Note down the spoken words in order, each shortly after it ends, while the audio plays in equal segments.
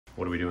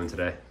What are we doing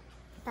today?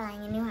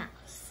 Buying a new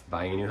house.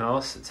 Buying a new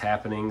house. It's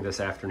happening this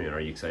afternoon. Are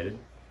you excited?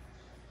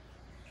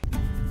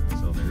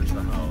 So there's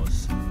the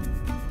house.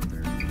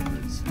 There it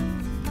is.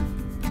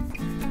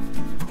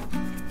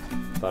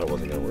 Thought it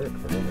wasn't gonna work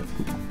for a minute.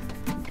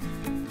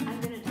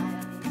 I'm gonna die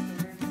on these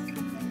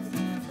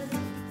stairs.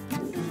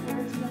 This is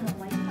worse than the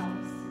White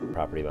House.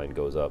 Property line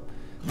goes up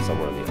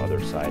somewhere on the other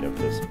side of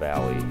this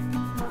valley.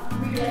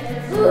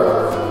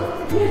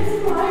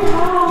 It's my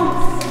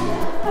house!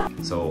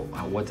 So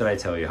what did I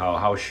tell you?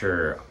 How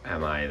sure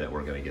am I that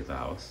we're gonna get the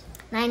house?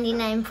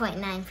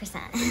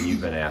 99.9%. And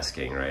you've been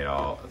asking, right,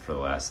 all for the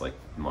last like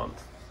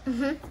month.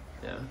 Mhm.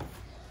 Yeah.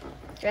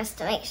 Just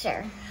to make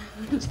sure.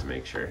 Just to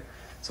make sure.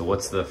 So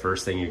what's the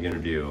first thing you're gonna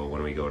do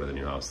when we go to the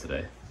new house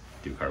today?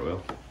 Do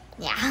cartwheel?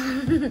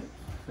 Yeah.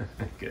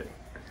 Good.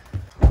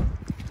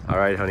 All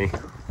right, honey.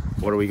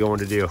 What are we going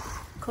to do?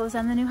 Close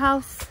on the new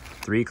house.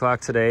 3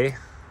 o'clock today.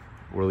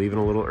 We're leaving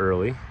a little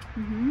early.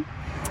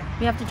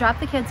 We have to drop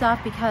the kids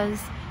off because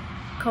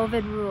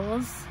COVID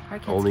rules. Our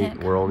kids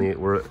can't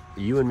come.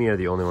 You and me are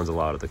the only ones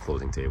allowed at the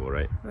closing table,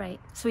 right?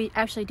 Right. So we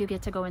actually do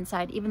get to go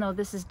inside, even though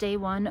this is day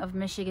 1 of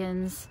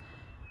Michigan's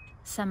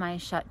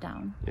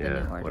semi-shutdown.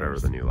 Yeah, whatever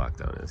the new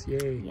lockdown is.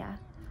 Yay. Yeah.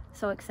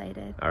 So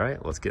excited. All right,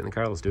 let's get in the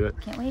car. Let's do it.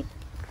 Can't wait.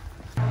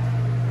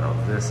 Now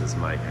this is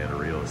my kind of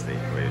real estate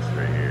place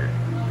right here.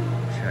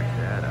 Check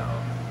that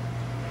out.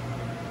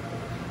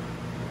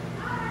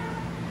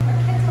 Our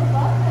kids will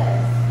love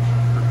this.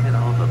 Look at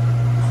all the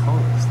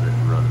pumps that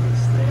run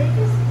this thing.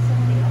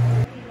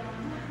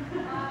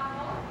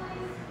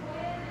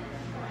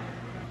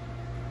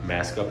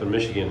 Mask up in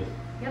Michigan.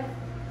 Yep.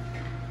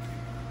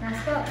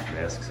 Mask up.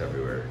 Masks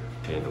everywhere.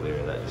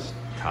 Chandelier that just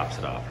tops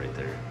it off right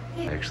there.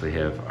 I actually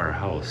have our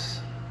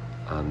house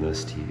on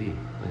this TV.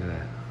 Look at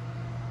that.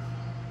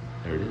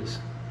 There it is.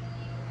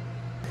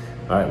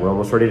 All right, we're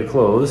almost ready to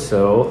close,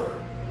 so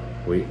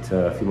wait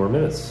a few more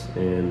minutes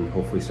and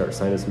hopefully start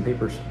signing some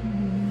papers.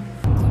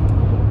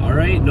 All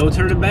right, no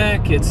turning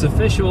back. It's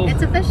official.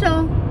 It's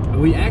official.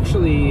 We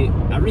actually,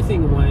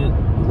 everything went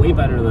way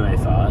better than I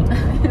thought.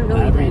 It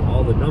really did.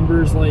 All the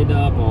numbers lined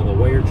up, all the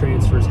wire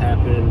transfers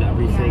happened,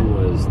 everything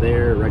was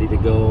there, ready to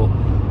go.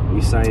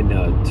 We signed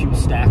 2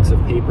 stacks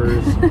of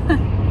papers.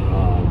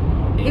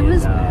 It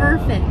was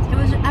perfect. It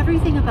was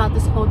everything about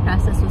this whole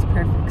process was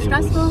perfect.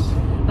 Stressful,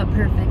 but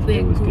perfect. We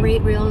had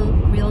great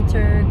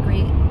realtor,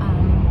 great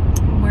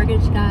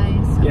mortgage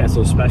guys. So. Yeah,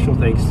 so special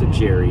thanks to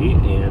Jerry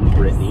and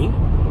Brittany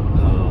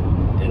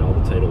and all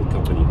the title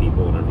company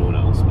people and everyone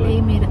else. But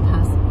they made it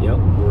possible. Yep,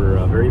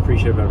 we're very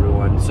appreciative of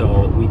everyone.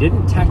 So we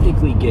didn't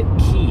technically get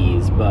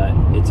keys, but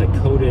it's a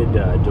coded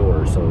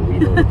door, so we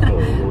know the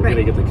code. We're Right.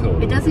 gonna get the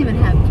code. It doesn't even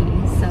have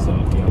keys, so.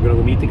 Yeah, we're gonna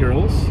go meet the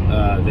girls.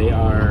 They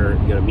are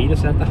gonna meet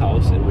us at the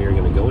house, and we are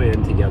gonna go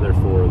in together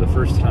for the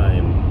first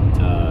time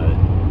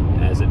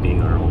as it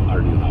being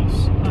our new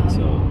house. And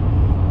so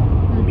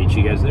we'll meet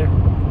you guys there.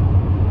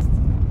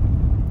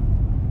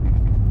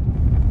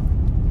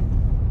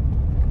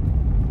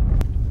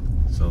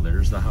 So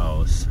there's the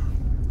house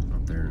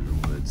up there in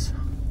the woods.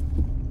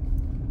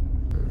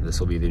 This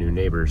will be the new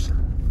neighbors.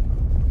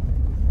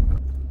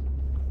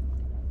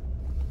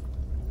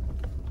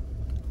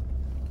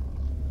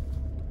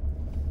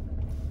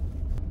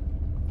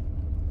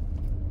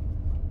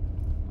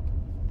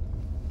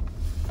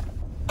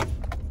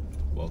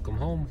 Welcome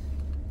home.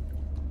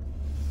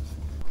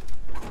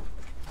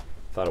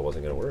 Thought it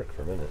wasn't gonna work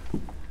for a minute.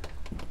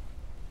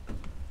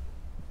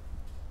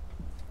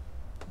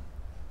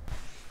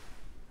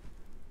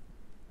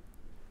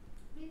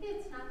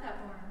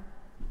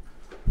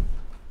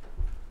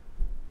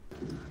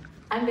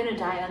 I'm gonna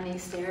die on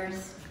these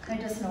stairs. I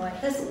just know it.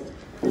 This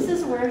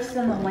is worse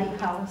than the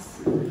White House.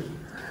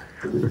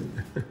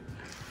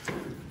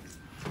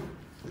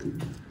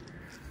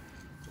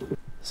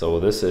 So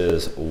this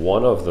is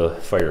one of the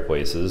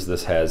fireplaces.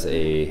 This has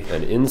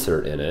an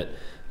insert in it.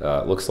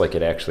 Looks like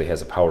it actually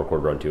has a power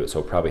cord run to it,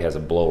 so it probably has a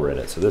blower in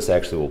it. So this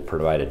actually will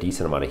provide a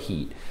decent amount of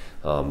heat.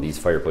 These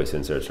fireplace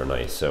inserts are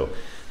nice. So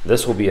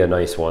this will be a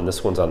nice one.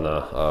 This one's on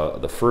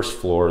the first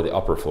floor, the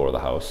upper floor of the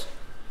house.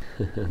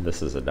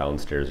 This is a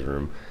downstairs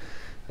room.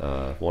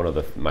 One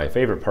of my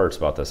favorite parts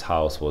about this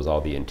house was all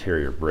the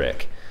interior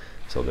brick.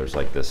 So there's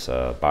like this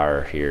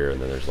bar here, and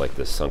then there's like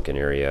this sunken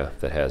area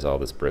that has all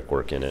this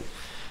brickwork in it.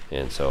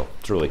 And so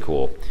it's really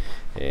cool.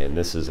 And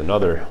this is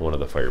another one of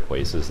the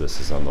fireplaces. This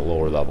is on the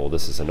lower level.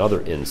 This is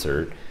another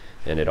insert,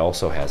 and it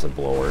also has a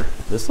blower.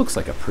 This looks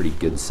like a pretty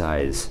good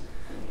size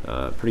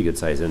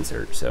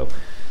insert. So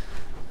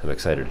I'm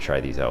excited to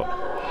try these out.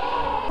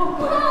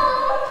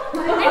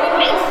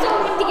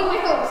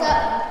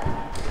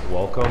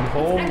 Welcome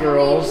home,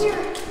 girls.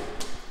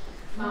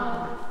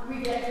 Mom,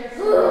 we get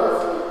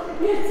your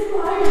it's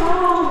my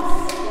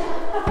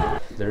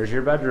house. There's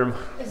your bedroom.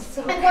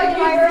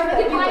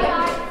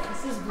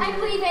 I'm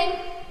leaving.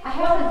 I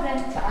have a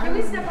vent. Can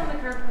we step on the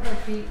curb with our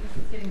feet?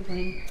 It's getting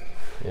clean.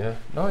 Yeah.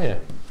 Oh yeah.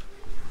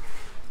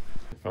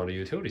 I found a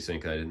utility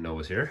sink I didn't know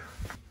was here.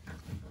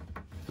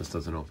 This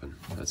doesn't open.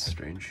 That's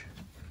strange.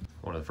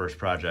 One of the first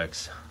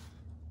projects.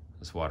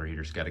 This water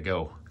heater's got to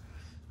go.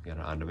 got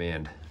it on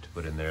demand to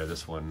put in there.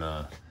 This one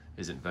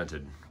isn't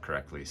vented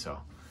correctly, so.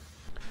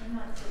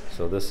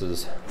 So this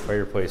is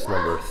fireplace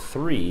number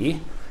 3,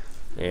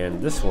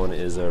 and this one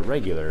is a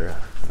regular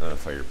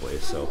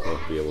fireplace, so we'll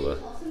be able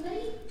to,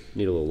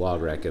 need a little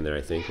log rack in there,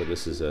 I think, but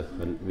this is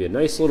be a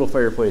nice little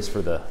fireplace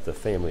for the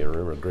family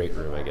room, or great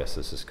room, I guess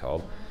this is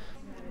called.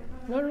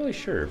 I'm not really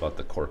sure about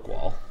the cork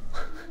wall.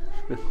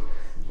 We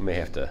may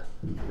have to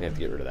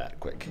get rid of that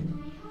quick.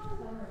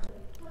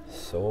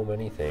 So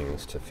many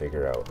things to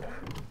figure out.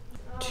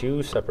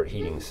 2 separate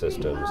heating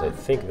systems. I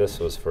think this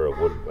was for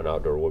an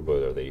outdoor wood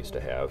boiler they used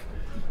to have.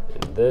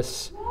 And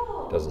this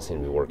doesn't seem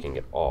to be working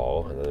at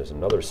all. And then there's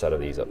another set of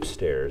these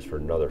upstairs for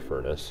another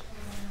furnace.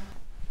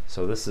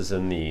 So this is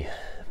in the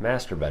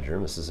master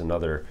bedroom. This is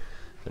another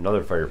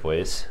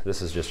fireplace.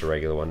 This is just a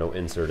regular one, no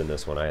insert in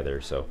this one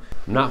either. So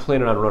I'm not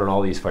planning on running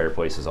all these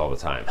fireplaces all the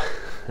time,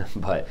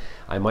 but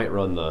I might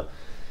run the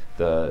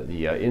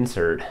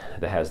insert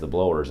that has the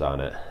blowers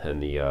on it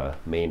and the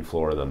main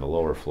floor and then the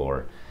lower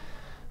floor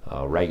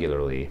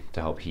regularly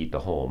to help heat the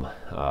home.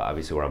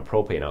 Obviously we're on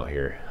propane out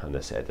here at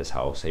this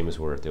house, same as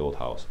we're at the old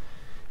house.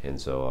 And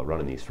so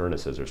running these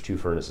furnaces, there's 2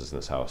 furnaces in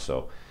this house,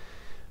 so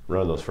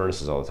running those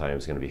furnaces all the time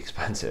is going to be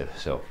expensive.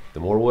 So the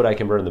more wood I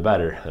can burn, the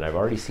better. And I've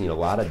already seen a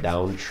lot of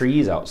downed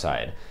trees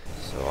outside.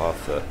 So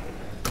off the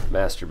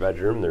master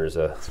bedroom, there's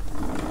a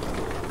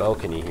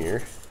balcony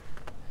here.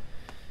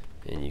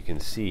 And you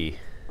can see,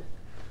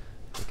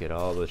 look at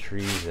all the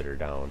trees that are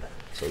down.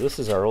 So this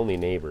is our only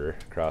neighbor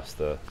across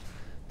the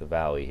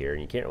valley here.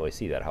 And you can't really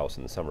see that house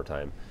in the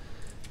summertime.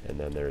 And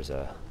then there's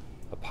a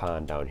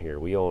pond down here.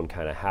 We own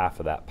kind of half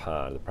of that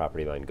pond. The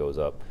property line goes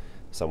up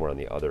somewhere on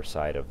the other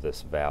side of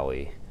this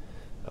valley.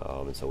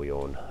 And so we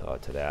own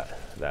to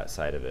that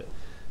side of it.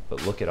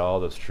 But look at all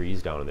those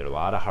trees down there. A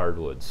lot of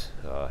hardwoods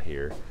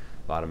here.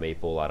 A lot of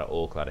maple, a lot of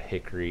oak, a lot of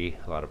hickory,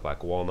 a lot of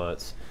black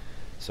walnuts.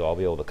 So I'll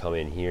be able to come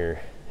in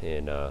here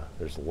and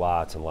there's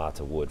lots and lots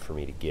of wood for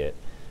me to get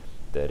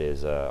that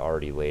is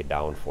already laid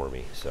down for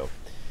me. So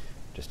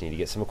just need to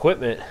get some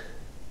equipment.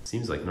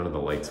 Seems like none of the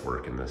lights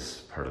work in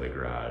this part of the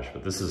garage,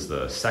 but this is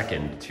the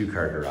second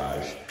 2-car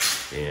garage,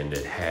 and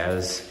it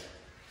has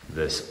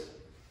this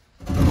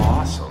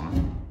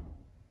awesome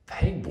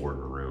pegboard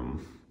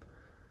room.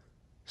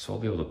 So I'll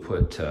be able to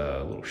put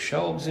little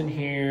shelves in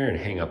here and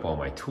hang up all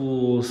my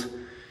tools.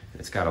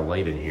 It's got a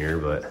light in here,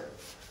 but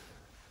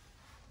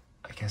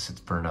I guess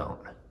it's burnt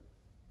out.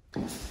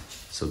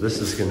 So this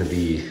is gonna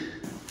be,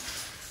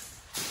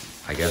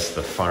 I guess,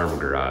 the farm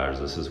garage.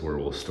 This is where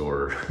we'll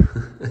store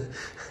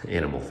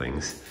animal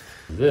things.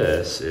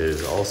 This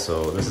is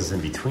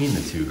in between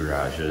the 2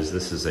 garages.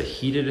 This is a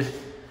heated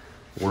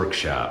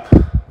workshop.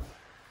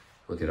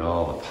 Look at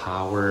all the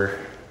power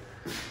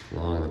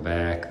along the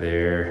back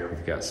there.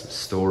 We've got some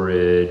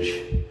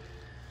storage.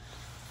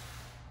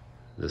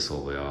 This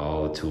will be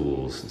all the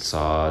tools and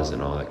saws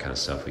and all that kind of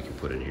stuff we can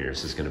put in here.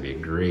 This is gonna be a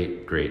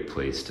great, great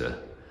place to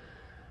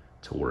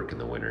work in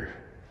the winter.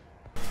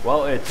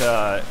 Well, it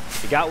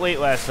got late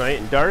last night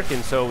and dark,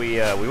 and so we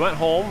went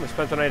home. We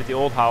spent the night at the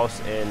old house,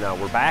 and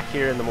we're back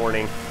here in the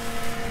morning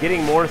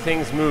getting more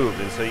things moved.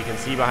 And so you can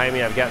see behind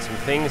me, I've got some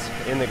things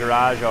in the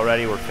garage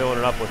already. We're filling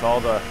it up with all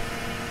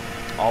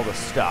the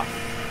stuff.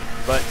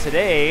 But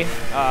today,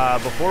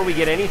 before we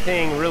get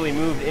anything really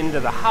moved into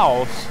the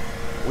house,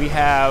 we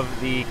have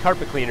the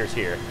carpet cleaners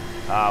here.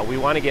 We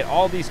want to get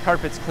all these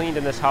carpets cleaned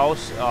in this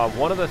house.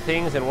 One of the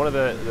things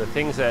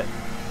that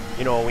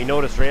we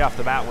noticed right off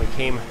the bat when we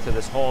came to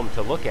this home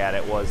to look at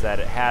it was that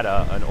it had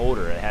an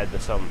odor. It had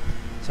some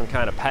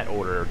kind of pet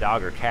odor, or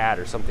dog or cat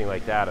or something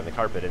like that on the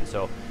carpet. And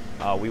so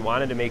we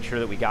wanted to make sure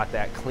that we got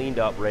that cleaned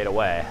up right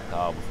away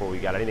before we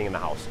got anything in the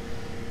house.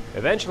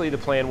 Eventually the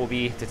plan will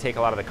be to take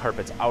a lot of the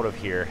carpets out of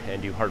here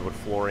and do hardwood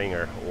flooring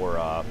or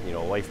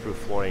life-proof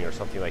flooring or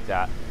something like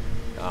that.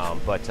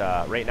 But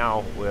right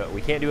now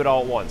we can't do it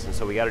all at once, and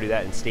so we got to do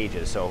that in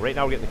stages. So right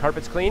now we're getting the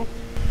carpets clean,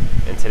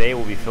 and today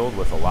will be filled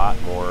with a lot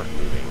more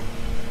moving.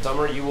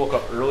 Summer, you woke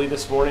up early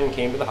this morning and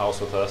came to the house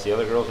with us. The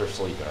other girls are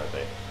sleeping, aren't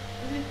they?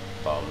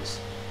 Mm-hmm. Bums.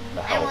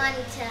 I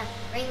wanted to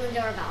ring the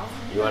doorbell.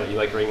 You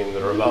like ringing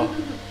the doorbell?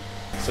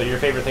 So your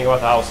favorite thing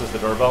about the house is the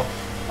doorbell?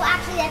 Well,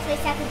 actually, that's my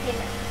second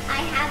favorite.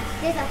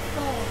 There's a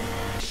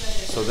phone.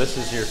 So this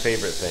is your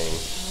favorite thing?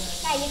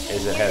 Yeah, you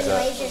can hear the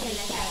noises in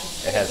the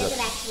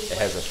house. It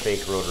has a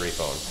fake rotary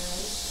phone.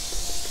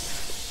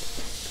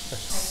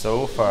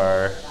 So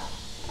far,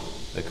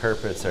 the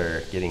carpets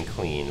are getting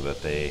clean,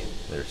 but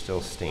they're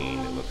still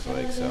stained, it looks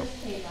like. So,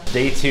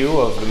 day 2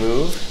 of the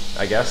move,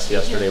 I guess.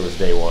 Yesterday was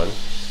day 1.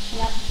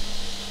 Yep.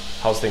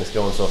 How's things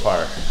going so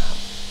far?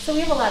 So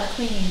we have a lot of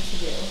cleaning to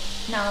do.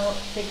 Now,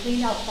 they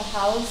cleaned out the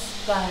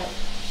house, but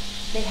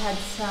they had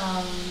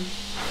some,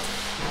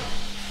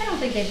 I don't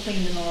think they've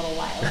cleaned in a little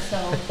while, so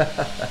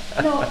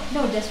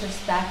no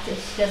disrespect.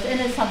 It's just, and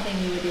it's something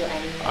we would do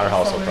anyway. Our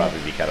house will probably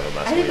be kind of a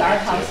mess. I think our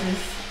house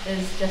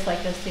is just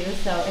like this too,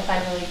 so if I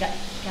really got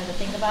to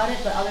think about it,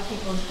 but other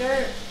people's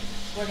dirt,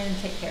 we're going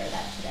to take care of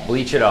that today.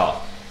 Bleach it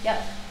all.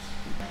 Yep.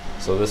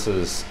 So this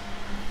is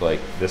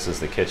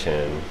the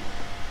kitchen.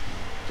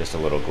 just a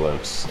little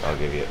glimpse. I'll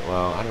give you,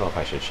 well, I don't know if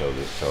I should show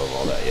them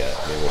all that yet.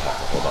 Maybe we'll have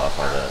to hold off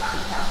on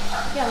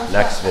that Yeah, let's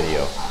next go.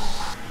 video.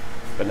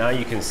 But now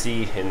you can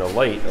see in the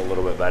light a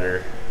little bit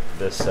better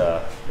this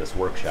this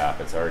workshop.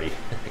 It's already,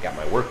 I got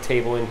my work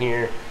table in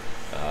here,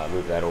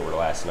 moved that over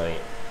last night.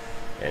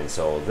 And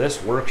so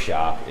this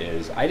workshop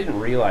is, I didn't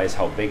realize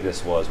how big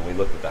this was when we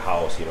looked at the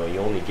house. You know, you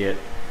only get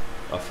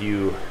a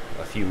few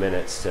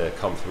minutes to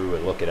come through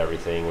and look at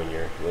everything when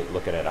you're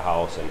looking at a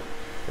house, and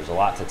there's a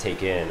lot to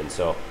take in. And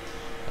so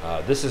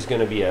this is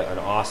going to be an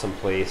awesome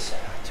place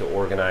to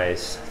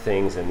organize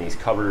things in these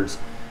cupboards.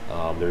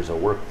 There's a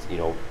work,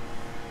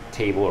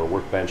 table or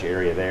workbench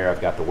area there.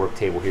 I've got the work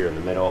table here in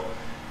the middle,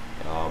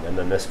 and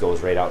then this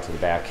goes right out to the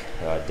back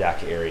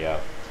deck area.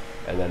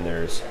 And then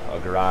there's a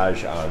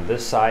garage on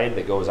this side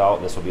that goes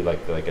out. This will be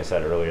like I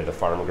said earlier, the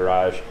farm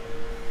garage.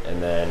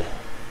 And then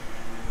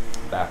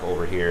back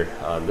over here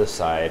on this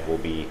side will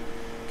be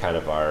kind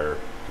of our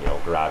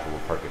garage where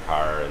we'll park a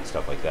car and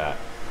stuff like that.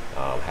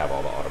 Have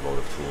all the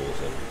automotive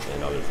tools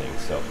and other things.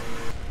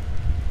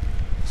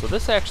 So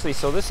this actually,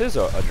 this is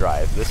a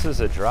drive. This is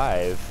a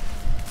drive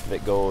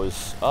that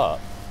goes up.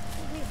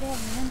 Wait, they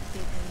have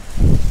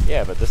landscaping.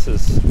 Yeah, but this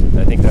is,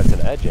 I think that's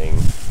an edging,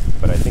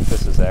 but I think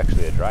this is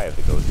actually a drive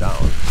that goes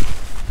down.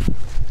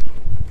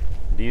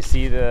 Do you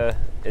see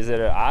is it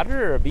an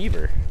otter or a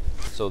beaver?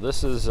 So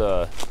this is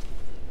the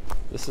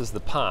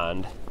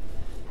pond,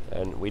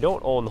 and we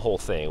don't own the whole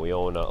thing. We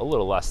own a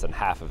little less than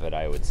half of it,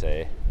 I would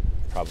say.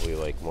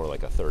 Probably more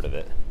like a third of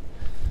it.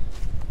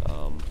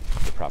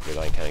 The property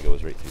line kind of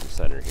goes right through the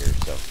center here,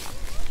 so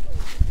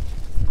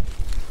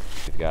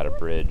we've got a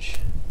bridge.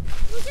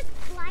 We're just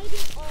gliding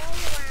all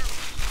around.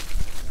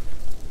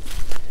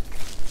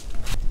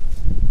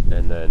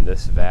 And then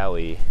this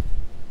valley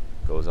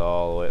goes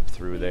all the way up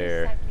through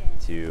there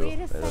Wait a and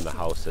then the second.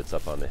 house sits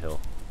up on the hill.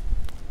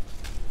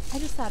 I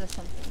just thought of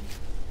something.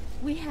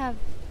 We have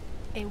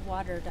a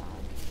water dog.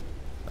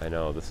 I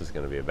know, this is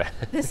going to be a bad.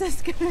 This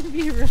is going to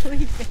be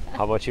really bad.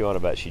 How much you want to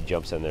bet she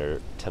jumps in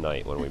there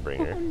tonight when we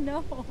bring Oh her?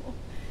 no.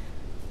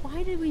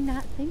 Why did we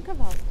not think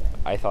about this?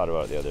 I thought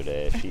about it the other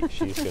day.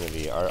 She's going to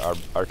be,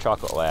 our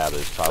chocolate lab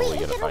is probably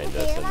Wait, going to is it find over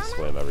this there, and Mama?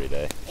 swim every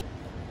day.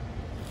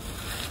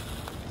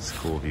 It's a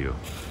cool view.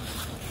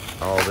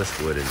 All this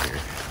wood in here.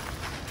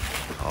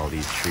 All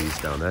these trees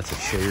down. That's a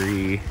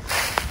cherry.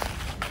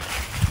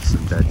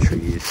 Some dead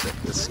trees.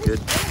 That's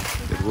good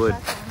wood.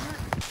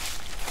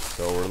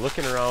 So we're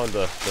looking around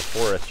the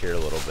forest here a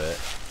little bit,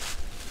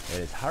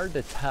 and it's hard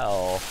to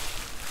tell.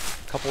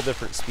 A couple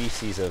different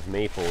species of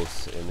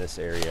maples in this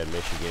area in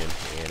Michigan,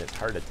 and it's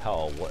hard to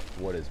tell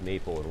what is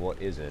maple and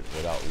what isn't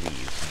without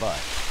leaves.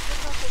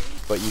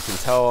 But you can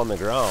tell on the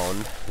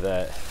ground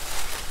that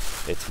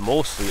it's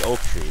mostly oak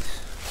trees.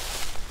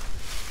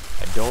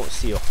 I don't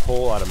see a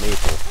whole lot of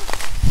maple.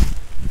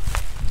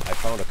 I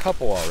found a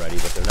couple already,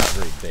 but they're not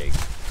very big.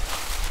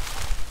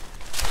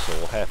 So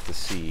we'll have to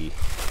see.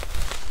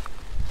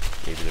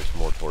 Maybe there's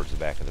more towards the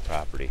back of the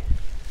property.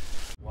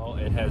 Well,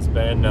 it has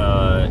been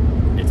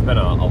it's been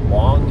a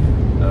long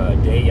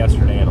day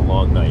yesterday and a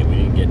long night. We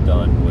didn't get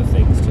done with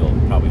things till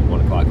probably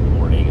 1 o'clock in the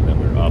morning, and then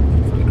we were up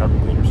for the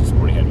carpet cleaners this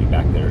morning. Had to be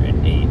back there at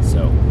 8.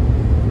 So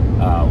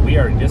we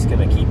are just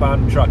going to keep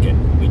on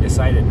trucking. We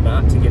decided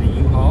not to get a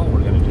U-Haul.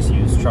 We're going to just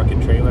use truck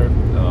and trailer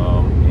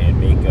and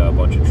make a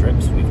bunch of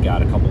trips. We've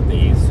got a couple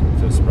days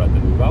to spread the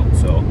move out,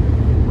 so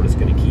we're just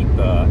going to keep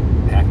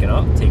packing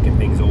up, taking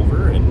things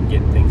over, and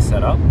getting things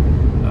set up.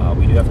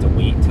 We do have to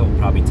wait till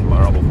probably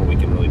tomorrow before we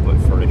can really put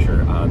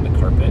furniture on the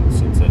carpet,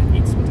 since it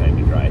needs some time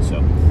to dry.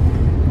 So,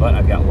 but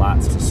I've got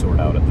lots to sort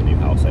out at the new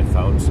house. I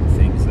found some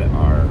things that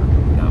are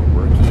not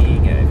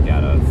working, and I've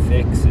got to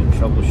fix and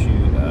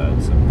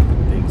troubleshoot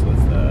some things with.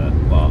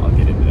 Well, I'll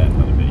get into that in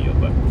another video.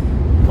 But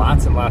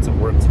lots and lots of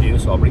work to do.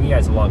 So I'll bring you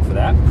guys along for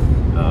that.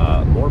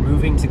 More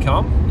moving to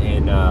come,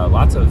 and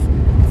lots of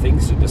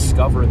things to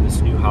discover in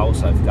this new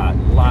house. I've got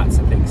lots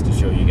of things to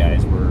show you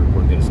guys.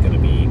 We're just going to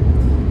be.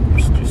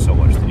 There's just so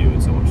much to do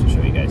and so much to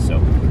show you guys. So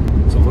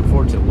look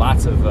forward to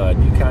lots of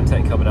new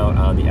content coming out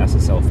on the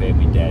SSL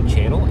Family Dad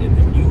channel in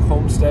the new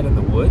homestead in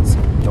the woods.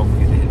 Don't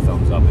forget to hit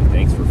thumbs up, and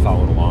thanks for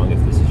following along.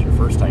 If this is your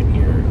first time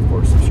here, of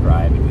course,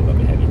 subscribe, and we'd love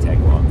to have you tag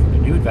along for the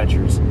new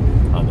adventures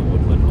on the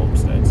Woodland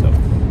Homestead. So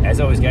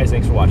as always, guys,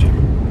 thanks for watching.